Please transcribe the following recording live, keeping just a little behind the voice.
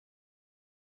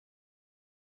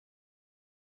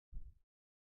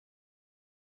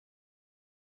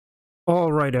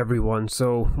All right, everyone.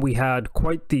 So we had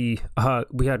quite the a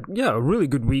really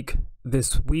good week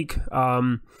this week.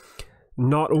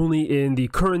 Not only in the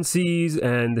currencies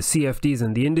and the CFDs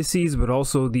and the indices, but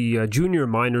also the junior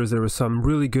miners. There were some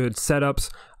really good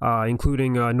setups,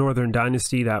 including Northern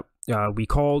Dynasty that we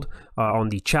called on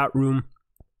the chat room.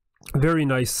 Very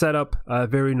nice setup,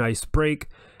 very nice break.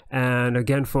 And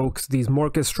again, folks, these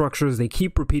market structures, they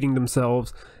keep repeating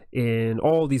themselves in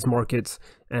all these markets,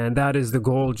 and that is the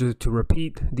goal, just to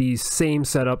repeat these same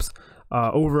setups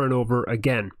over and over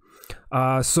again.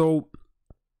 So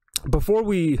before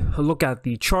we look at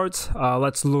the charts,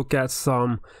 let's look at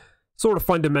some sort of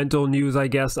fundamental news, I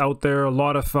guess, out there. A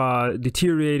lot of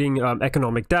deteriorating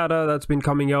economic data that's been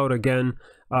coming out. Again,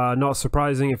 not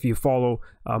surprising if you follow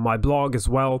my blog as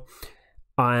well.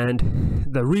 And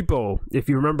the repo, if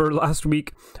you remember last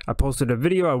week, I posted a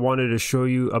video. I wanted to show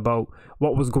you about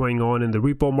what was going on in the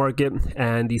repo market,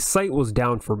 and the site was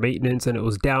down for maintenance, and it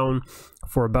was down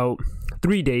for about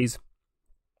 3 days.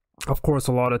 Of course,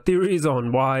 a lot of theories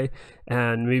on why,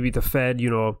 and maybe the Fed,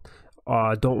 don't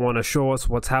want to show us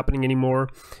what's happening anymore.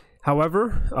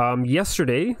 However,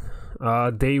 yesterday,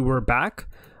 they were back.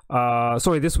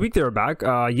 This week they were back.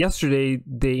 Yesterday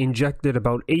they injected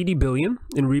about 80 billion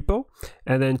in repo,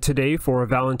 and then today for a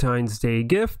Valentine's Day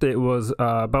gift it was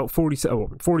about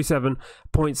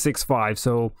 47.65.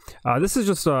 So this is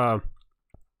just a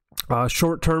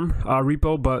short-term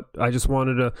repo, but I just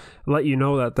wanted to let you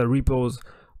know that the repos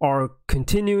are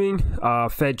continuing.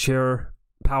 Fed Chair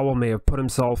Powell may have put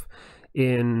himself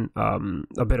in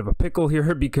a bit of a pickle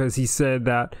here, because he said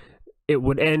that it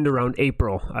would end around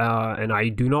April, and I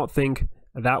do not think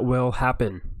that will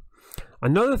happen.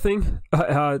 Another thing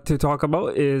to talk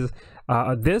about is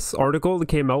this article that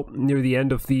came out near the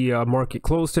end of the market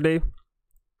close today,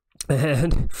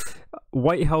 and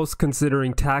White House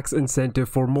considering tax incentive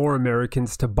for more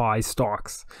Americans to buy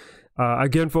stocks.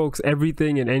 Again, folks,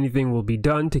 everything and anything will be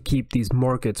done to keep these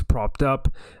markets propped up.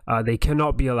 They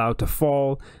cannot be allowed to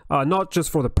fall, not just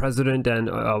for the president and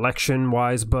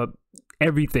election-wise, but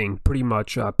everything, pretty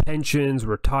much. Pensions,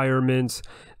 retirements,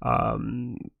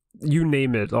 you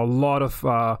name it. A lot of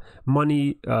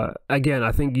money. Again,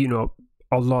 I think, a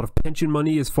lot of pension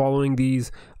money is following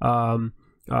these or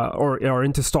are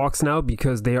into stocks now,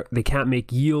 because they can't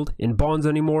make yield in bonds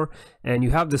anymore. And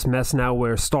you have this mess now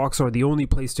where stocks are the only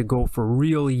place to go for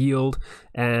real yield,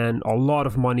 and a lot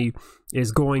of money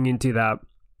is going into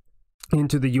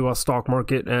the US stock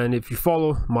market. And if you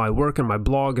follow my work and my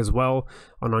blog as well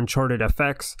on Uncharted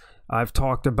FX, I've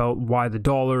talked about why the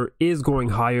dollar is going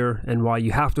higher and why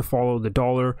you have to follow the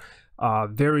dollar.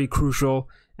 Very crucial.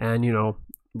 And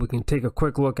we can take a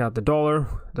quick look at the dollar.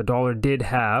 The dollar did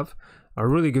have a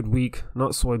really good week,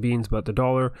 not soybeans, but the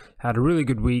dollar had a really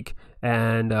good week.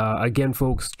 And again,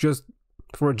 folks, just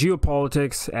for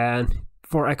geopolitics and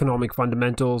for economic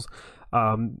fundamentals,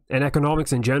 and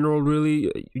economics in general, really,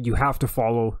 you have to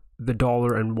follow the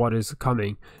dollar and what is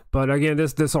coming. But again,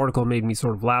 this article made me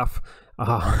sort of laugh.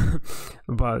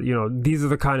 But these are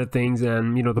the kind of things,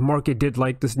 and the market did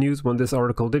like this news when this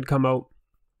article did come out.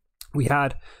 We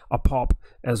had a pop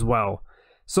as well.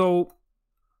 So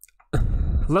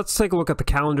let's take a look at the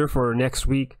calendar for next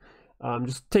week.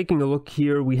 Just taking a look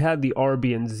here, we had the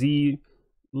RBNZ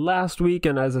last week,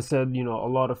 and as I said, a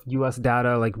lot of US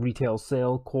data like retail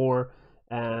sale core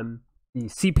and the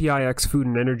CPIX food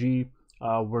and energy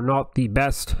were not the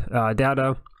best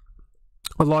data.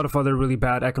 A lot of other really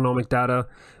bad economic data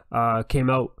came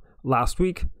out last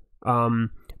week,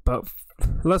 but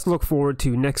let's look forward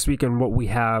to next week and what we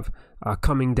have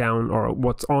coming down, or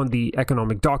what's on the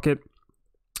economic docket.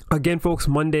 Again, folks,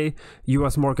 Monday,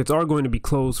 U.S. markets are going to be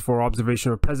closed for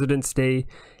observation of President's Day.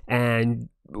 And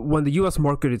when the U.S.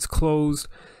 market is closed,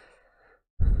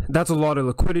 that's a lot of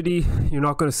liquidity. You're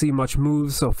not going to see much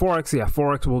moves. So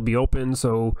Forex will be open.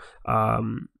 So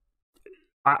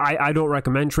I don't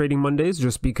recommend trading Mondays,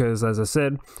 just because, as I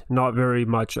said, not very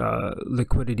much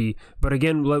liquidity. But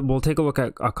again, we'll take a look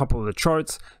at a couple of the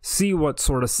charts, see what's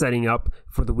sort of setting up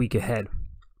for the week ahead.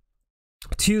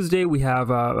 Tuesday, we have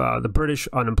the British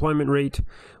unemployment rate.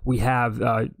 We have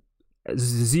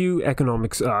ZEW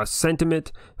economic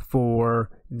sentiment for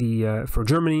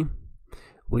Germany.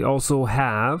 We also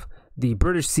have the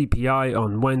British CPI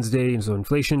on Wednesday, so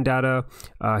inflation data,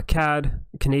 CAD,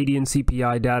 Canadian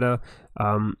CPI data.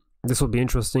 This will be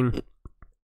interesting.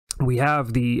 We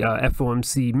have the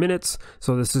FOMC minutes.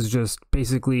 So this is just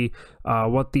basically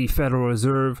what the Federal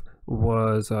Reserve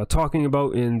was talking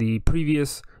about in the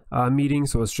previous meeting.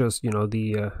 So it's just,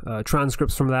 the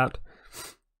transcripts from that.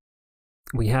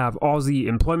 We have Aussie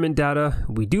employment data.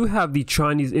 We do have the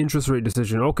Chinese interest rate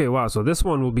decision. Okay, wow. So this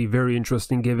one will be very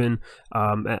interesting given,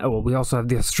 well, we also have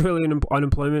the Australian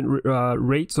unemployment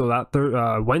rate. So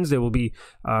that Wednesday will be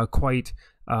quite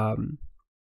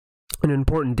an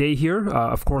important day here.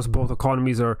 Of course, both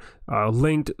economies are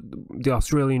linked. The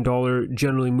Australian dollar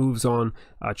generally moves on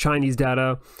Chinese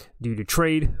data due to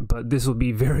trade, but this will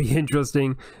be very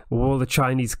interesting. Will the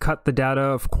Chinese cut the data?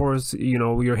 Of course, you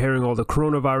know, we are hearing all the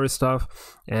coronavirus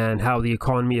stuff and how the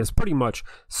economy has pretty much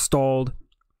stalled.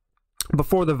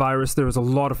 Before the virus, there was a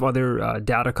lot of other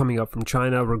data coming up from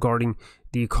China regarding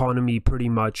the economy pretty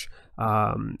much.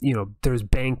 You know, there's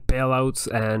bank bailouts,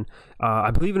 and I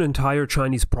believe an entire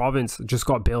Chinese province just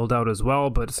got bailed out as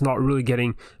well, but it's not really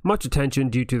getting much attention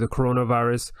due to the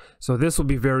coronavirus. So this will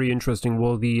be very interesting.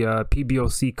 Will the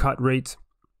PBOC cut rates?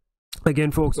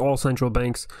 Again, folks, all central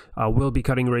banks will be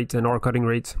cutting rates and are cutting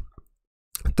rates.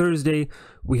 Thursday,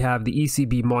 we have the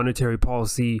ECB monetary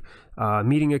policy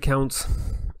meeting accounts.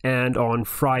 And on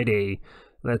Friday,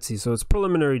 let's see, so it's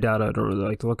preliminary data. I don't really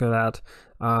like to look at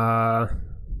that.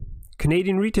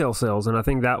 Canadian retail sales, and I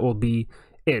think that will be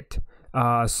it.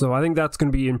 So I think that's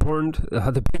going to be important.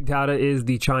 The big data is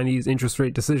the Chinese interest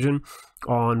rate decision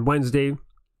on Wednesday.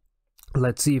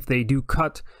 Let's see if they do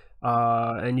cut.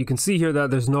 And you can see here that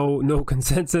there's no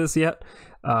consensus yet.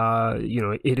 You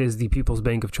know, it is the People's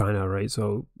Bank of China, right?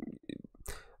 So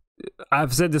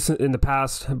I've said this in the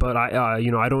past, but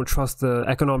you know, I don't trust the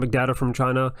economic data from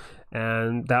China,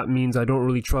 and that means I don't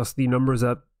really trust the numbers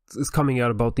that is coming out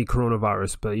about the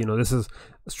coronavirus. But you know, this is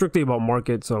strictly about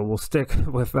market, so we'll stick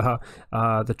with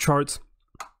the charts.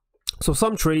 So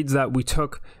some trades that we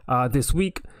took this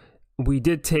week, we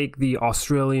did take the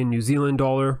Australian New Zealand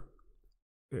dollar.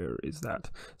 Where is that?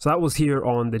 So that was here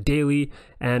on the daily,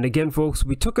 and again, folks,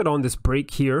 we took it on this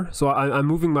break here. So I'm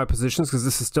moving my positions because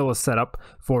this is still a setup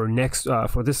for next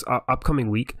for this upcoming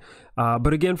week.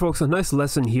 But again, folks, a nice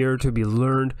lesson here to be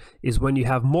learned is when you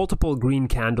have multiple green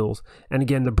candles, and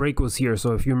again, the break was here.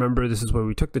 So if you remember, this is where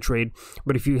we took the trade.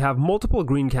 But if you have multiple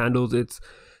green candles, it's,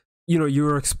 you know,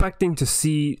 you're expecting to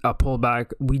see a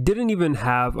pullback. We didn't even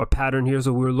have a pattern here,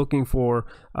 so we were looking for,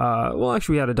 well,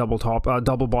 actually we had a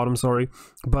double bottom, sorry.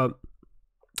 But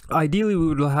ideally we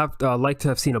would have like to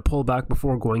have seen a pullback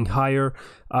before going higher.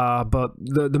 But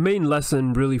the main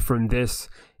lesson really from this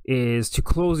is to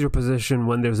close your position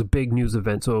when there's a big news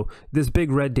event. So this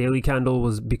big red daily candle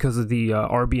was because of the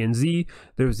RBNZ.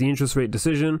 There's the interest rate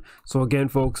decision. So again,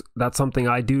 folks, that's something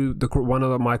I do. One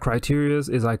of my criteria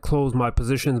is I close my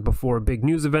positions before a big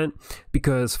news event,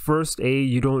 because first,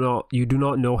 you do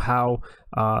not know how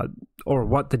or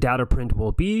what the data print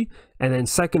will be, and then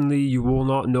secondly, you will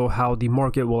not know how the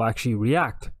market will actually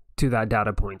react to that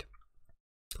data point.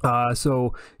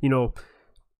 So you know,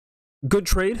 good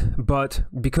trade, but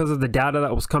because of the data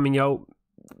that was coming out,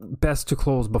 best to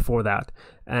close before that.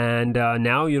 And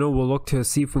now, you know, we'll look to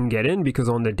see if we can get in, because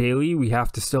on the daily we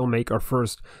have to still make our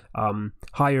first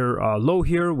higher low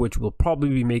here, which we'll probably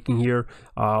be making here.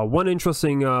 One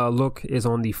interesting look is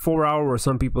on the 4 hour, where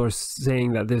some people are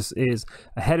saying that this is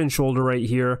a head and shoulder right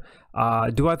here.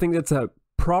 Do I think that's a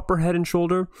proper head and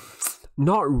shoulder?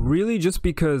 Not really, just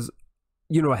because,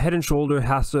 you know, a head and shoulder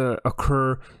has to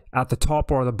occur at the top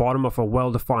or the bottom of a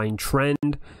well-defined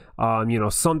trend. You know,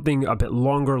 something a bit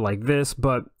longer like this,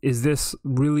 but is this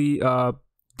really a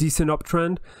decent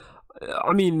uptrend?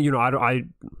 I mean, you know,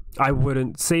 I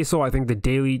wouldn't say so. I think the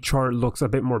daily chart looks a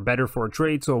bit more better for a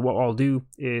trade. So what I'll do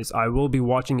is I will be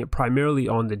watching it primarily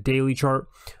on the daily chart,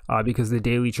 because the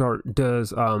daily chart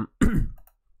does have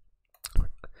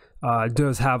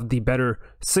the better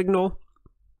signal.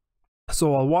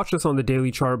 So I'll watch this on the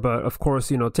daily chart, but of course,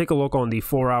 you know, take a look on the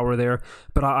 4 hour there.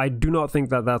 But I do not think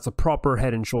that that's a proper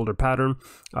head and shoulder pattern,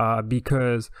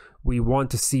 because we want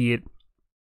to see it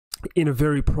in a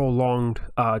very prolonged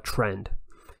trend.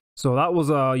 So that was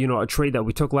you know, a trade that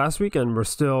we took last week, and we're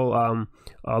still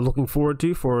looking forward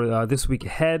to for this week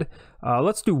ahead.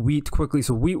 Let's do wheat quickly.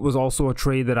 So wheat was also a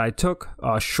trade that I took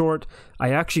short.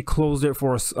 I actually closed it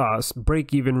for a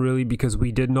break even, really, because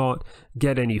we did not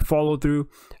get any follow through,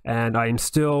 and I am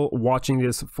still watching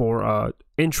this for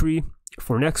entry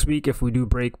for next week. If we do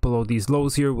break below these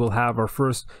lows here, we'll have our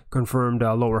first confirmed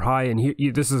lower high, and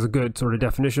here, this is a good sort of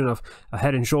definition of a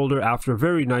head and shoulder after a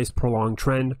very nice prolonged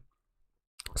trend.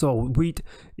 So wheat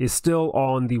is still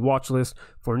on the watch list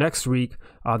for next week.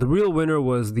 The real winner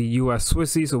was the US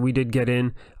Swissy, so we did get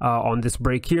in on this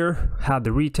break here, had the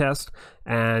retest,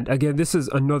 and again, this is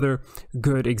another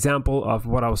good example of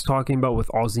what I was talking about with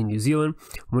Aussie New Zealand.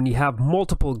 When you have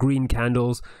multiple green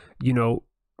candles, you know,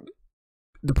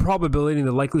 the probability and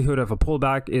the likelihood of a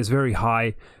pullback is very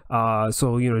high.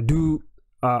 So, you know, do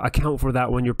account for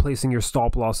that when you're placing your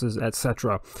stop losses,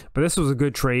 etc. But this was a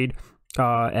good trade.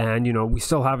 And you know, we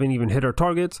still haven't even hit our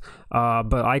targets,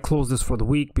 but I closed this for the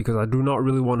week because I do not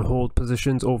really want to hold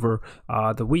positions over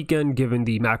the weekend given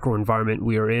the macro environment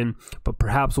we are in. But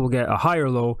perhaps we'll get a higher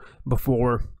low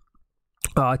before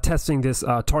testing this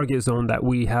target zone that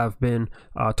we have been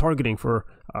targeting for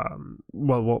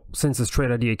well since this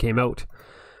trade idea came out.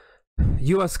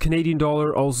 US Canadian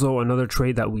dollar, also another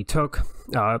trade that we took.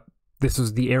 This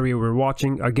is the area we're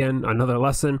watching. Again, another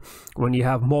lesson. When you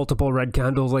have multiple red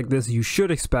candles like this, you should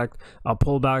expect a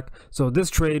pullback. So this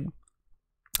trade,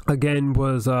 again,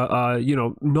 was you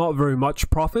know, not very much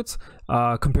profits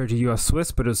compared to US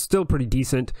Swiss, but it's still pretty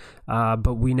decent.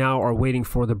 But we now are waiting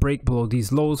for the break below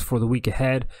these lows for the week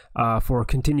ahead for a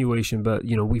continuation. But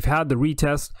you know, we've had the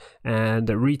retest, and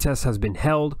the retest has been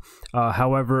held.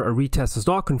 However, a retest is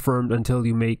not confirmed until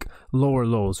you make lower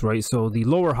lows, right? So the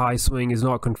lower high swing is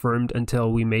not confirmed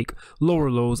until we make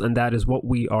lower lows, and that is what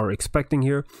we are expecting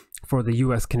here for the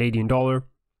US Canadian dollar.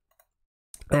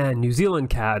 And New Zealand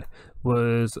CAD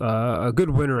was a good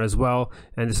winner as well,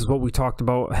 and this is what we talked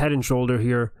about. Head and shoulder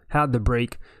here, had the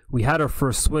break. We had our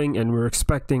first swing and we were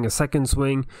expecting a second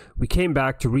swing. We came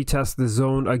back to retest the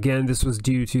zone. Again, this was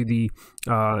due to the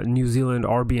New Zealand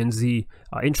RBNZ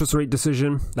interest rate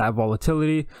decision, that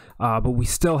volatility, but we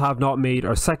still have not made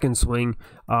our second swing,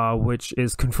 which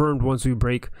is confirmed once we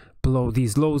break below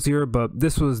these lows here. But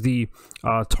this was the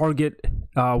target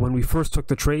when we first took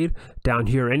the trade down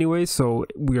here anyway, so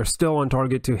we are still on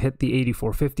target to hit the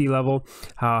 84.50 level.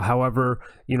 However,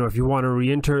 you know, if you want to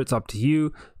re-enter, it's up to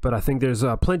you, but I think there's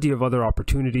plenty of other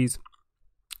opportunities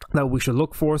that we should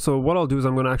look for. So what I'll do is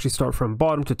I'm going to actually start from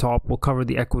bottom to top. We'll cover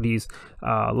the equities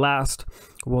last.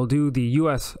 We'll do the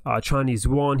US Chinese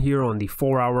yuan here on the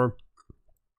 4-hour.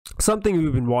 Something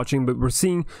we've been watching, but we're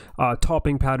seeing a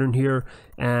topping pattern here,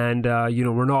 and you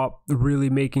know, we're not really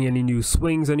making any new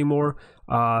swings anymore.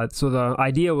 So the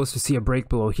idea was to see a break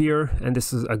below here, and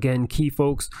this is again key,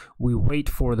 folks. We wait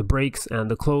for the breaks and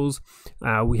the close.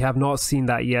 We have not seen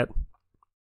that yet.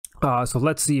 So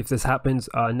let's see if this happens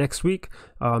next week.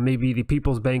 Maybe the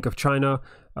People's Bank of China,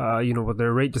 you know, with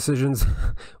their rate decisions,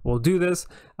 will do this.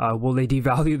 Will they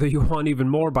devalue the yuan even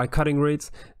more by cutting rates?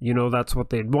 You know, that's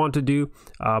what they'd want to do.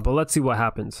 But let's see what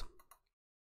happens.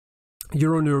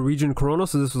 Euro Norwegian Krona.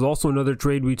 So this was also another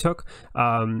trade we took.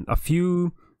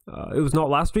 It was not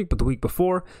last week, but the week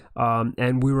before,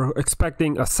 and we were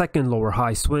expecting a second lower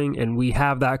high swing, and we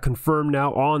have that confirmed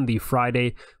now on the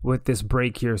Friday with this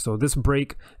break here. So this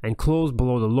break and close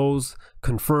below the lows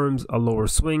confirms a lower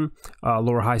swing,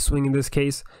 lower high swing in this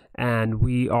case, and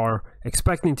we are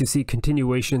expecting to see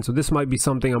continuation. So this might be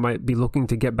something I might be looking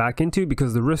to get back into,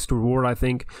 because the risk to reward, I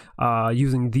think,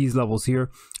 using these levels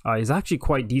here is actually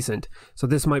quite decent. So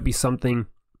this might be something,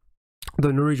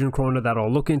 the Norwegian krona, that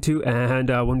I'll look into. And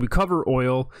when we cover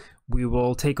oil, we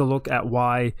will take a look at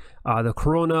why the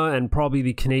krona and probably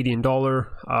the Canadian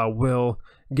dollar will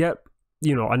get,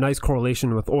 you know, a nice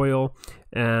correlation with oil,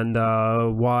 and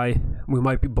why we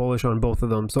might be bullish on both of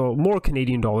them. So more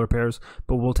Canadian dollar pairs,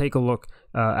 but we'll take a look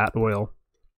at oil.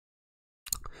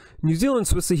 New Zealand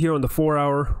Swissy here on the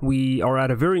 4-hour, we are at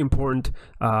a very important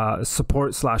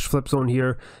support slash flip zone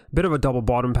here. Bit of a double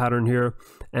bottom pattern here,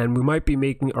 and we might be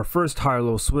making our first higher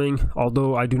low swing,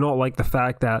 although I do not like the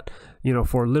fact that, you know,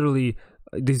 for literally,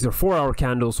 these are 4-hour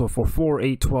candles, so for 4,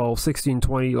 8, 12, 16,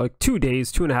 20, like 2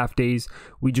 days, 2.5 days,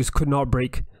 we just could not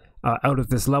break out of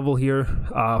this level here,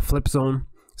 flip zone.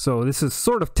 So this is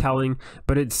sort of telling,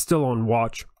 but it's still on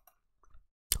watch.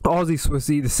 Aussie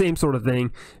Swissy, the same sort of thing.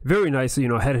 Very nice, you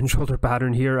know, head and shoulder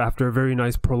pattern here after a very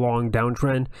nice prolonged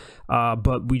downtrend,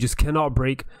 but we just cannot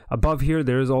break above here.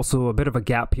 There is also a bit of a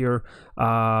gap here,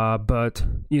 but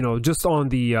you know, just on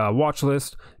the watch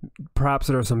list, perhaps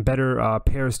there are some better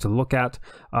pairs to look at.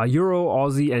 Euro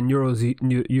Aussie and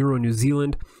Euro New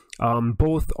Zealand,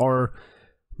 both are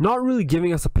not really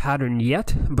giving us a pattern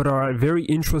yet, but are at very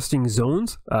interesting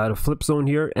zones, the flip zone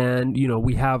here. And you know,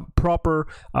 we have proper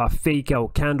fake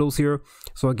out candles here.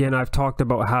 So again, I've talked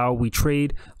about how we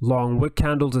trade long wick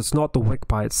candles. It's not the wick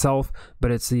by itself, but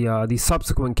it's the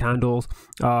subsequent candles,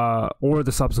 or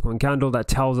the subsequent candle that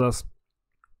tells us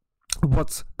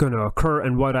what's going to occur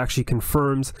and what actually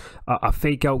confirms a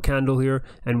fake out candle here.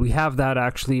 And we have that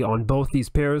actually on both these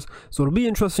pairs, so it'll be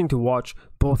interesting to watch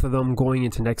both of them going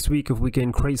into next week. If we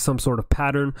can create some sort of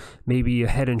pattern, maybe a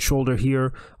head and shoulder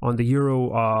here on the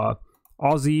Euro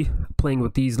Aussie, playing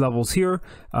with these levels here,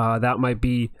 that might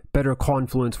be better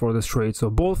confluence for this trade.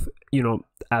 So both, you know,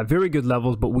 at very good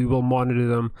levels, but we will monitor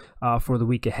them for the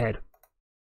week ahead.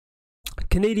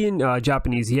 Canadian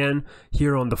Japanese yen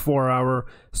here on the 4-hour,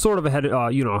 sort of a head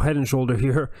and shoulder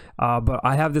here, but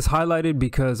I have this highlighted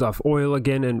because of oil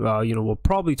again, and we'll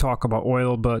probably talk about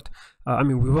oil, but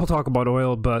we will talk about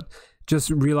oil, but just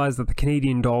realize that the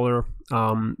Canadian dollar,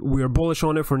 we are bullish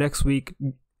on it for next week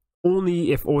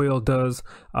only if oil does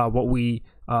what we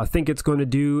think it's going to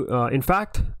do. In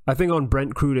fact, I think on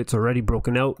Brent crude it's already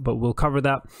broken out, but we'll cover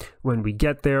that when we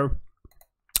get there.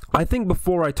 I think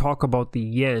before I talk about the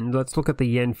yen, let's look at the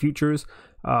yen futures,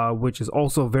 which is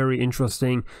also very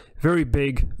interesting. Very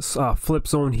big flip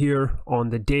zone here on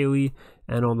the daily,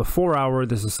 and on the 4-hour,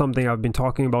 this is something I've been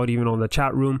talking about even on the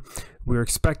chat room. We're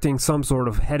expecting some sort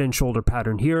of head and shoulder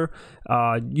pattern here.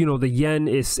 The yen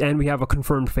is, and we have a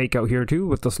confirmed fake out here too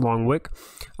with this long wick,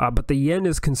 but the yen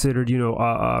is considered,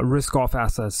 a risk-off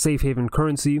asset, safe haven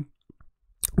currency,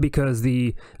 because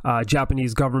the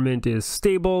Japanese government is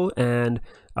stable, and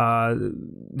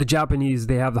the Japanese,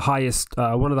 they have the highest,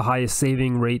 one of the highest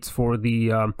saving rates for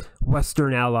the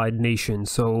Western allied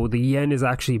nations. So the yen is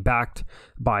actually backed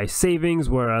by savings,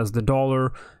 whereas the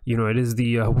dollar, it is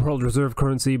the world reserve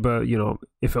currency, but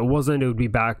if it wasn't, it would be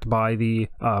backed by the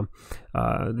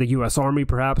U.S. Army,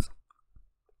 perhaps.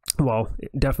 Well,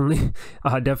 definitely,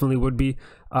 definitely would be.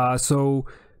 So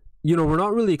we're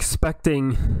not really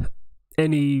expecting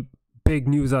any big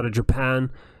news out of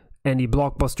Japan, any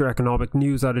blockbuster economic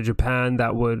news out of Japan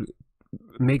that would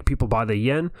make people buy the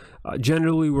yen.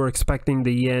 Generally, we're expecting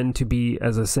the yen to be,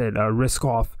 as I said, a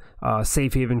risk-off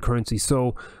safe haven currency.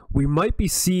 So we might be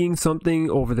seeing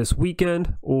something over this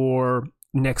weekend or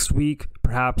next week,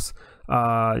 perhaps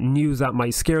news that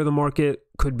might scare the market.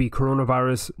 Could be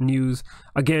coronavirus news.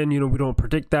 Again, we don't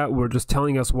predict that. We're just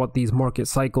telling us what these market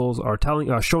cycles are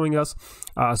showing us.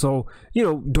 So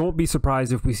don't be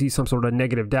surprised if we see some sort of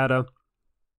negative data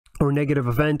or negative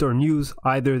event or news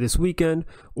either this weekend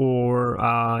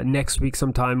or next week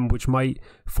sometime, which might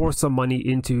force some money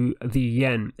into the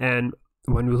yen. And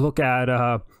when we look at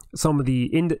some of the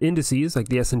indices like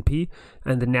the S&P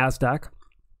and the NASDAQ,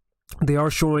 they are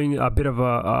showing a bit of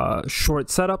a short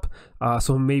setup,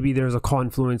 so maybe there's a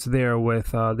confluence there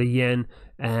with the yen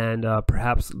and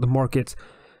perhaps the markets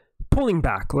pulling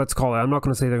back, let's call it. I'm not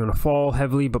going to say they're going to fall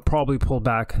heavily, but probably pull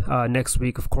back next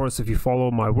week. Of course, if you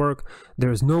follow my work,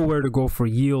 there's nowhere to go for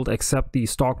yield except the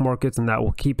stock markets, and that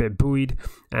will keep it buoyed.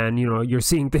 And you're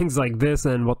seeing things like this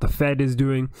and what the Fed is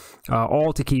doing,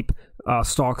 all to keep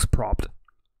stocks propped.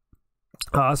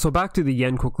 So back to the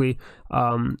yen quickly.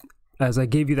 As I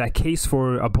gave you that case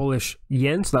for a bullish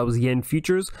yen, so that was yen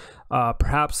futures.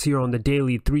 Perhaps here on the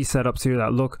daily, 3 setups here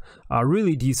that look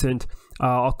really decent.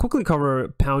 I'll quickly cover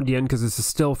pound yen because this is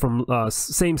still from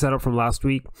same setup from last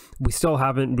week. We still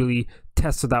haven't really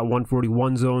tested that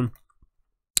 141 zone,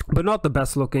 but not the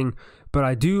best looking. But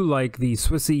I do like the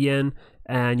Swissy yen,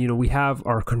 and we have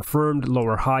our confirmed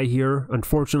lower high here.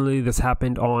 Unfortunately, this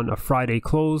happened on a Friday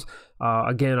close.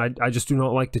 Again, I just do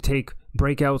not like to take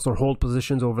breakouts or hold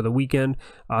positions over the weekend.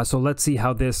 So let's see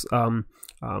how this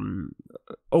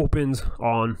opens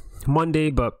on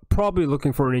Monday, but probably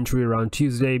looking for an entry around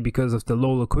Tuesday because of the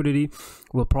low liquidity.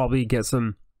 We'll probably get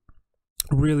some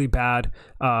really bad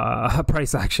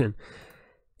price action.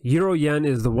 Euro yen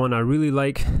is the one I really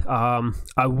like.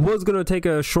 I was going to take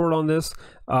a short on this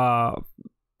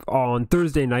on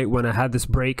Thursday night when I had this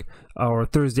break, or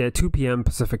Thursday at 2 p.m.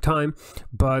 Pacific time,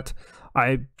 but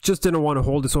I just didn't want to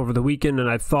hold this over the weekend, and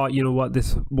I thought,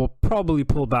 this will probably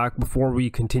pull back before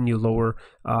we continue lower.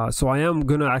 So I am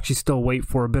going to actually still wait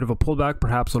for a bit of a pullback,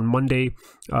 perhaps on Monday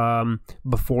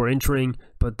before entering,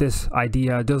 but this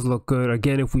idea does look good.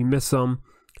 Again, if we miss some,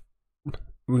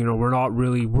 we're not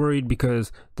really worried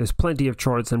because there's plenty of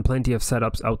charts and plenty of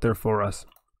setups out there for us.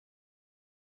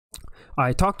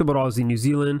 I talked about Aussie New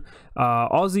Zealand.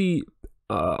 Aussie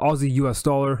US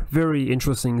dollar, very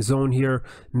interesting zone here.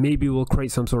 Maybe we'll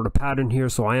create some sort of pattern here,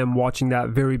 so I am watching that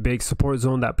very big support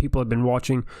zone that people have been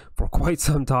watching for quite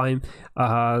some time.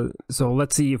 So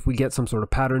let's see if we get some sort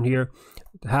of pattern here.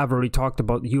 I have already talked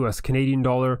about the US Canadian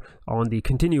dollar on the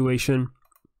continuation.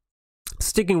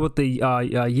 Sticking with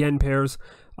the yen pairs,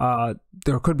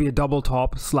 there could be a double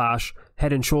top slash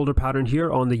head and shoulder pattern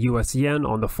here on the US yen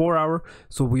on the 4-hour.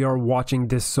 So we are watching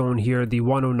this zone here, the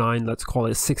 109, let's call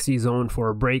it 60 zone for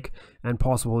a break and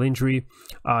possible entry.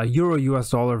 Euro US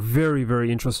dollar, very,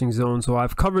 very interesting zone. So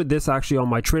I've covered this actually on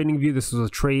my trading view. This was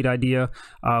a trade idea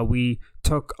we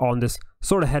took on this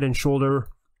sort of head and shoulder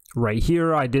right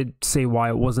here. I did say why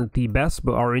it wasn't the best,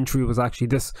 but our entry was actually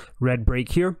this red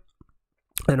break here.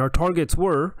 And our targets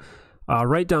were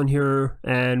right down here,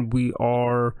 and we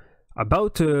are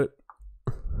about to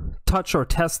touch or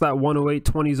test that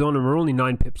 108.20 zone, and we're only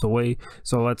 9 pips away.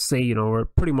 So let's say, you know, we're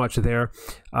pretty much there.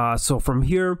 So from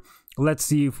here, let's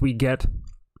see if we get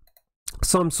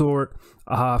some sort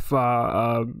of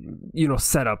you know,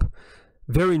 setup.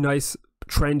 Very nice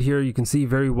trend here. You can see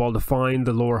very well defined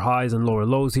the lower highs and lower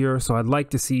lows here. So I'd like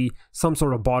to see some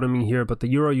sort of bottoming here, but the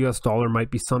euro US dollar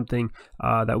might be something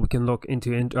that we can look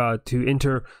into to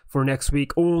enter for next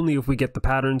week, only if we get the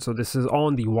pattern. So this is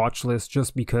on the watch list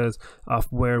just because of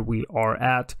where we are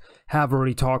at. Have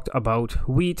already talked about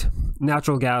wheat,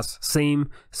 natural gas, same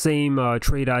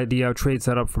trade idea, trade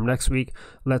setup from next week.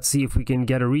 Let's see if we can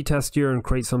get a retest here and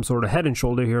create some sort of head and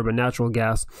shoulder here, but natural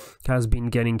gas has been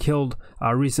getting killed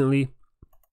recently.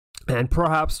 And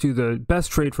perhaps to the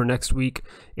best trade for next week,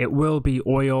 it will be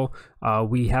oil.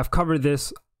 We have covered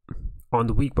this on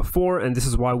the week before, and this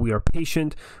is why we are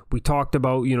patient. We talked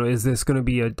about, you know, is this going to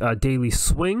be a daily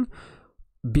swing?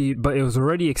 But it was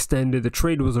already extended. The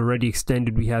trade was already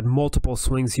extended. We had multiple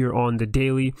swings here on the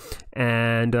daily,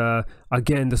 and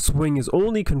again, the swing is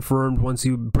only confirmed once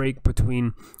you break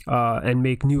between and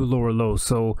make new lower lows.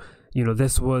 So, you know,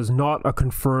 this was not a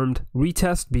confirmed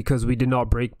retest because we did not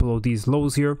break below these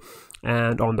lows here.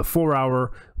 And on the 4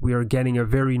 hour, we are getting a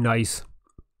very nice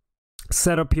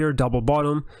setup here, double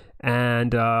bottom,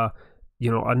 and you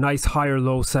know, a nice higher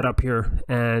low setup here.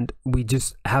 And we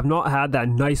just have not had that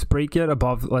nice break yet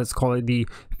above, let's call it the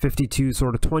 52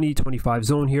 sort of 25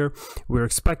 zone here. We're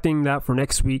expecting that for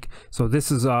next week. So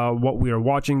this is what we are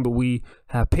watching, but we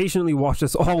have patiently watched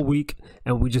this all week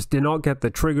and we just did not get the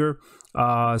trigger.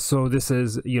 So this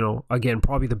is, you know, again,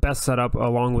 probably the best setup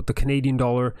along with the Canadian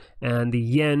dollar and the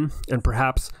yen and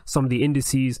perhaps some of the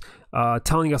indices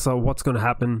telling us what's going to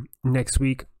happen next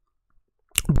week.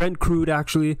 Brent crude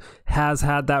actually has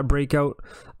had that breakout.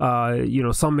 You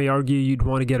know, some may argue you'd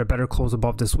want to get a better close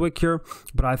above this wick here,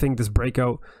 but I think this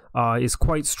breakout is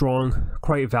quite strong,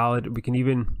 quite valid. We can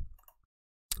even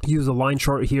use a line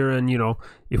chart here, and you know,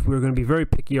 if we're going to be very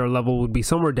picky, our level would be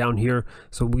somewhere down here.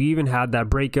 So we even had that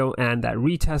breakout and that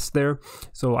retest there.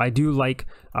 So I do like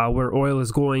where oil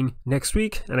is going next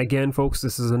week. And again, folks,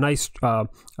 this is a nice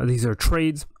these are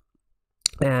trades,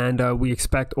 and we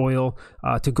expect oil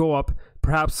to go up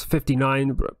perhaps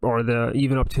 59 or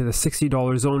even up to the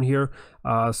 $60 zone here.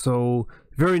 So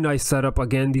very nice setup.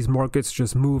 Again, these markets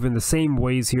just move in the same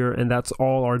ways here, and that's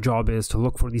all our job is, to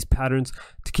look for these patterns,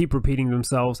 to keep repeating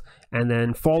themselves, and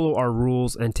then follow our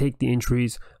rules and take the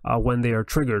entries when they are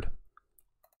triggered.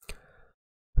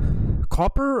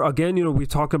 Copper, again, you know, we've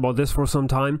talked about this for some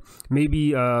time.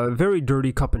 Maybe a very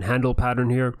dirty cup and handle pattern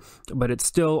here, but it's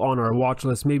still on our watch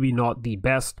list. Maybe not the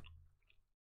best.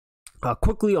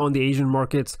 Quickly on the Asian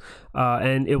markets,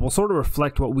 and it will sort of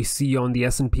reflect what we see on the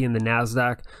S&P and the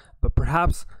NASDAQ, but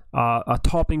perhaps a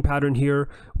topping pattern here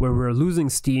where we're losing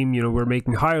steam. You know, we're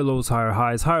making higher lows, higher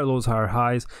highs, higher lows, higher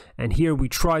highs, and here we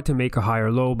tried to make a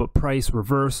higher low, but price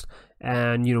reversed,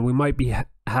 and you know, we might be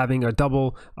having a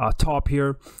double top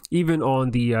here, even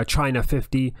on the China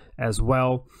 50 as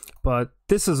well. But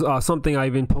this is something I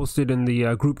even posted in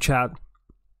the group chat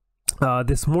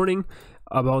this morning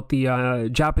about the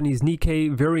Japanese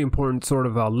Nikkei. Very important sort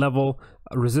of level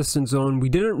resistance zone. We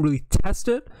didn't really test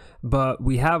it, but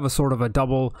we have a sort of a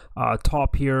double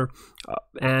top here,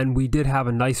 and we did have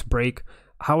a nice break.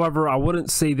 However, I wouldn't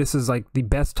say this is like the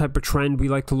best type of trend we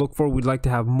like to look for. We'd like to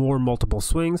have more multiple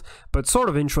swings, but sort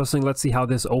of interesting. Let's see how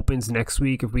this opens next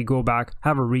week. If we go back,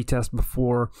 have a retest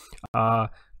before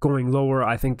going lower.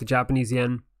 I think the Japanese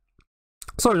yen,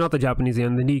 sorry, not the Japanese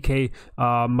yen, the Nikkei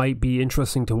might be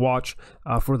interesting to watch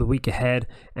for the week ahead.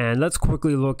 And let's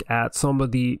quickly look at some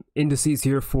of the indices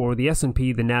here for the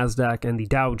S&P, the NASDAQ, and the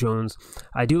Dow Jones.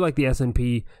 I do like the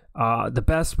S&P the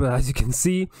best, but as you can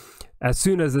see, as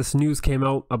soon as this news came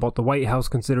out about the White House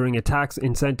considering a tax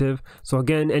incentive, so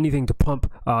again, anything to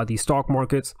pump the stock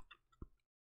markets,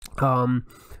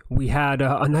 we had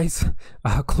a nice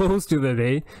close to the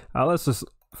day. Let's just,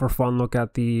 for fun, look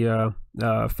at the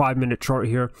 5-minute chart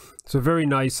here. So very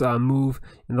nice move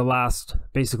in the last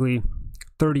basically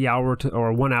 30 hour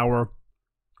or 1 hour.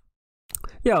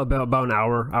 Yeah, about an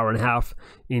hour and a half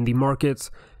in the markets.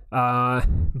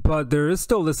 But there is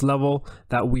still this level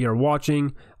that we are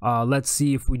watching. Let's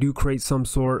see if we do create some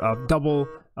sort of double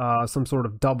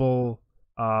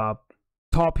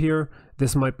top here.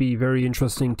 This might be very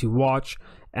interesting to watch,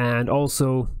 and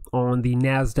also on the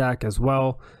NASDAQ as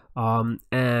well.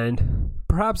 And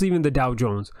perhaps even the Dow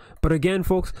Jones. But again,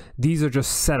 folks, these are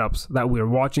just setups that we're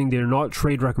watching. They're not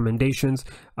trade recommendations.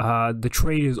 The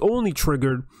trade is only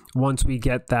triggered once we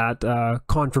get that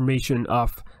confirmation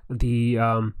of the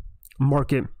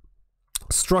market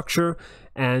structure,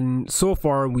 and so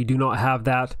far we do not have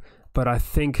that. but I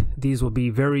think these will be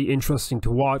very interesting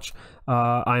to watch.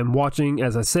 I am watching,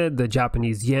 as I said, the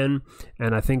Japanese yen,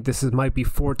 and I think this might be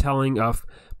foretelling of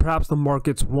perhaps the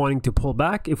markets wanting to pull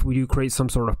back if we do create some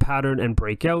sort of pattern and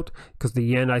break out, because the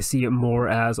yen, I see it more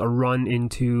as a run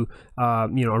into a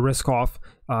risk off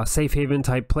safe haven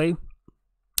type play.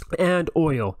 And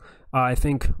oil, I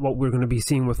think what we're going to be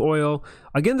seeing with oil,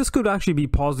 again, this could actually be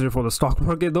positive for the stock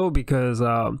market though, because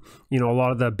a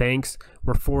lot of the banks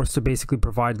were forced to basically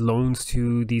provide loans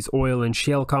to these oil and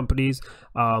shale companies,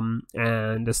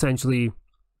 and essentially,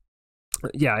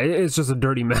 yeah, it's just a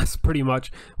dirty mess pretty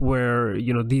much, where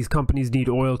these companies need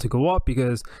oil to go up,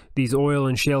 because these oil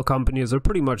and shale companies are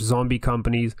pretty much zombie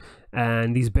companies,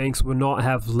 and these banks would not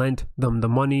have lent them the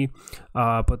money,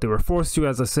 but they were forced to,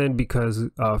 as I said, because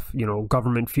of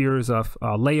government fears of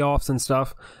layoffs and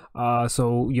stuff.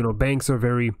 So banks are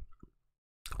very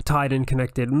tied and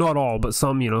connected. Not all, but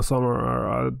some some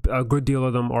are a good deal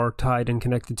of them are tied and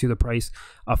connected to the price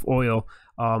of oil.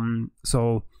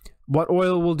 So what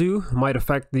oil will do might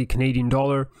affect the Canadian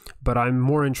dollar, but I'm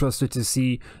more interested to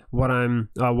see what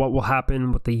will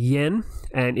happen with the yen,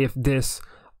 and if this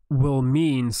will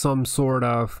mean some sort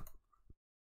of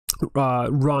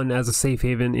run as a safe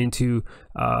haven into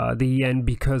the yen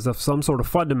because of some sort of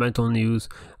fundamental news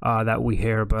that we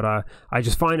hear. But I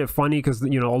just find it funny because a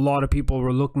lot of people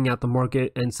were looking at the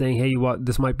market and saying, hey,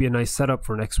 this might be a nice setup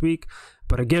for next week.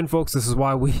 But again, folks, this is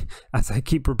why we, as I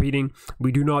keep repeating,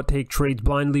 we do not take trades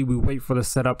blindly. We wait for the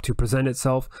setup to present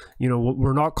itself.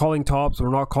 We're not calling tops, we're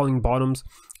not calling bottoms.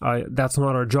 That's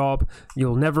not our job.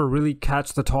 You'll never really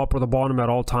catch the top or the bottom at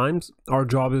all times. Our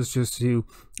job is just to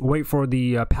wait for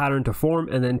the pattern to form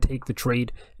and then take the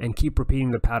trade and keep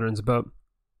repeating the patterns. But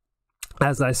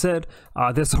as I said,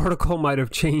 this article might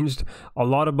have changed a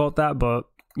lot about that, but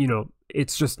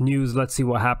it's just news. Let's see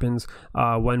what happens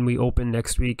when we open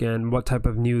next week and what type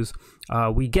of news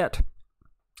we get.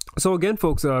 So again,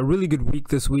 folks, a really good week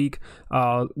this week,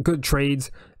 good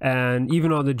trades, and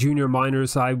even on the junior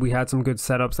miners side, we had some good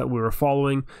setups that we were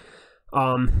following.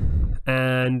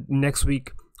 And next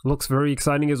week looks very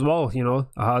exciting as well.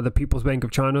 The People's Bank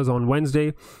of China is on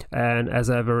Wednesday, and as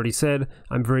I've already said,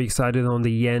 I'm very excited on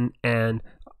the yen and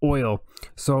oil.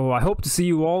 So I hope to see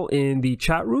you all in the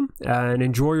chat room, and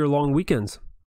enjoy your long weekends.